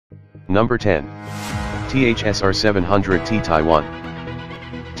Number 10. THSR 700T Taiwan.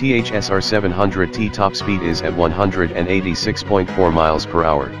 THSR 700T top speed is at 186.4 miles per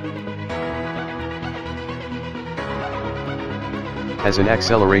hour. Has an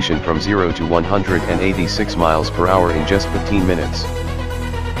acceleration from 0 to 186 miles per hour in just 15 minutes.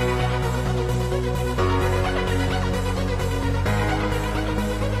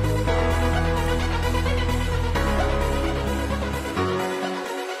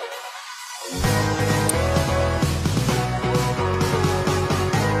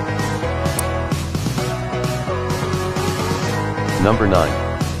 Number 9.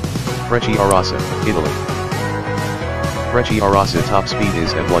 Frecciarossa, Italy. Frecciarossa top speed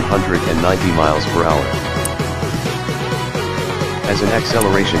is at 190 miles per hour. Has an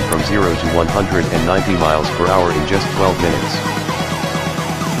acceleration from 0 to 190 miles per hour in just 12 minutes.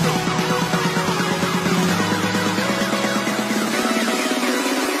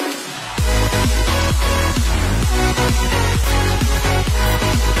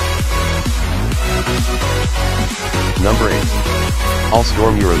 Number 8.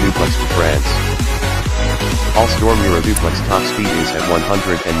 Alstom Euroduplex, France. Alstom Euroduplex top speed is at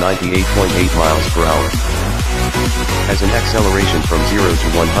 198.8 miles per hour. Has an acceleration from 0 to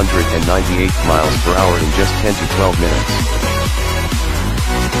 198 miles per hour in just 10 to 12 minutes.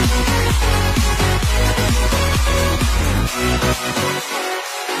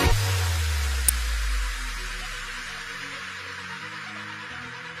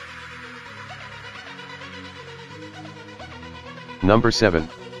 Number 7.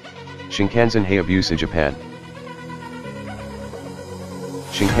 Shinkansen Hayabusa, Japan.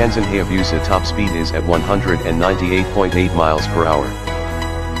 Shinkansen Hayabusa top speed is at 198.8 miles per hour.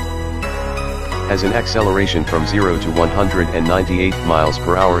 Has an acceleration from 0 to 198 miles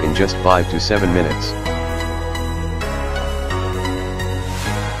per hour in just 5 to 7 minutes.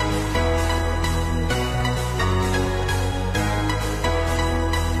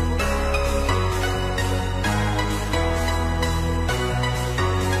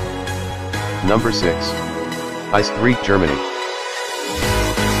 Number 6. ICE 3, Germany.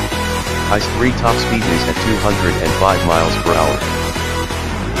 ICE 3 top speed is at 205 miles per hour.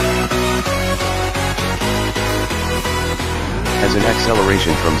 Has an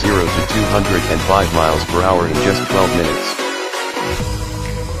acceleration from 0 to 205 miles per hour in just 12 minutes.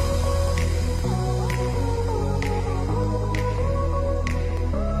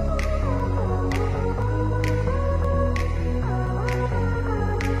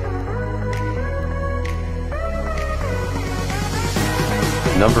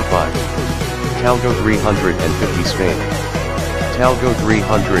 Number 5. Talgo 350, Spain. Talgo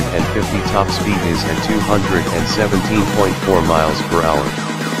 350 top speed is at 217.4 miles per hour.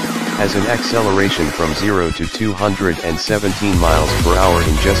 Has an acceleration from 0 to 217 miles per hour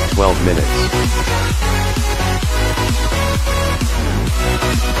in just 12 minutes.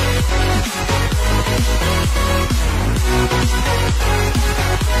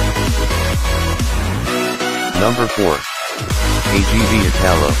 Number 4. AGV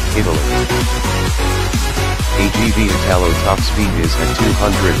Italo, Italy. AGV Italo top speed is at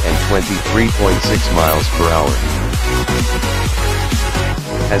 223.6 miles per hour.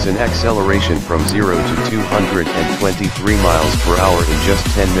 Has an acceleration from 0 to 223 miles per hour in just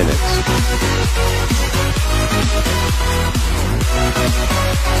 10 minutes.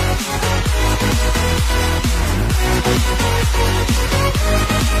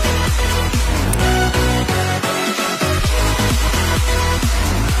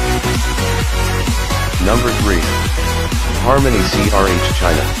 Number 3. Harmony CRH,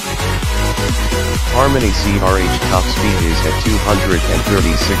 China. Harmony CRH top speed is at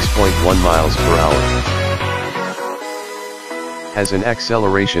 236.1 miles per hour. Has an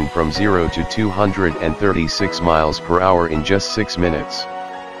acceleration from 0 to 236 miles per hour in just 6 minutes.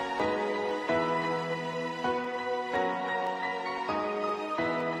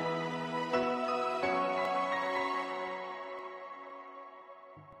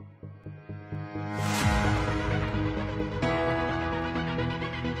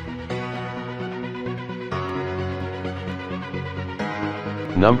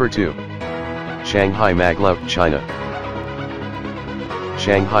 Number 2. Shanghai Maglev, China.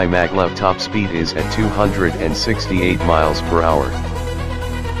 Shanghai Maglev top speed is at 268 miles per hour.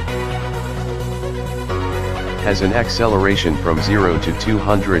 Has an acceleration from 0 to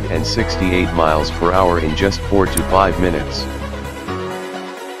 268 miles per hour in just 4 to 5 minutes.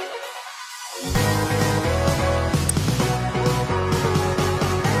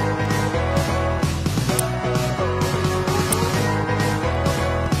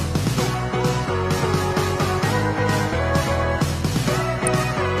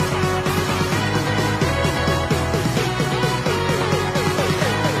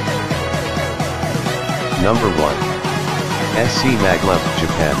 Number 1. SC Maglev,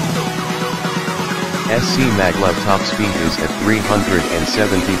 Japan. SC Maglev top speed is at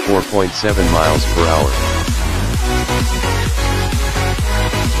 374.7 miles per hour.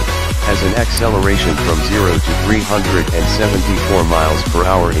 Has an acceleration from 0 to 374 miles per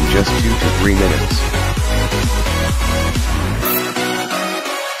hour in just 2 to 3 minutes.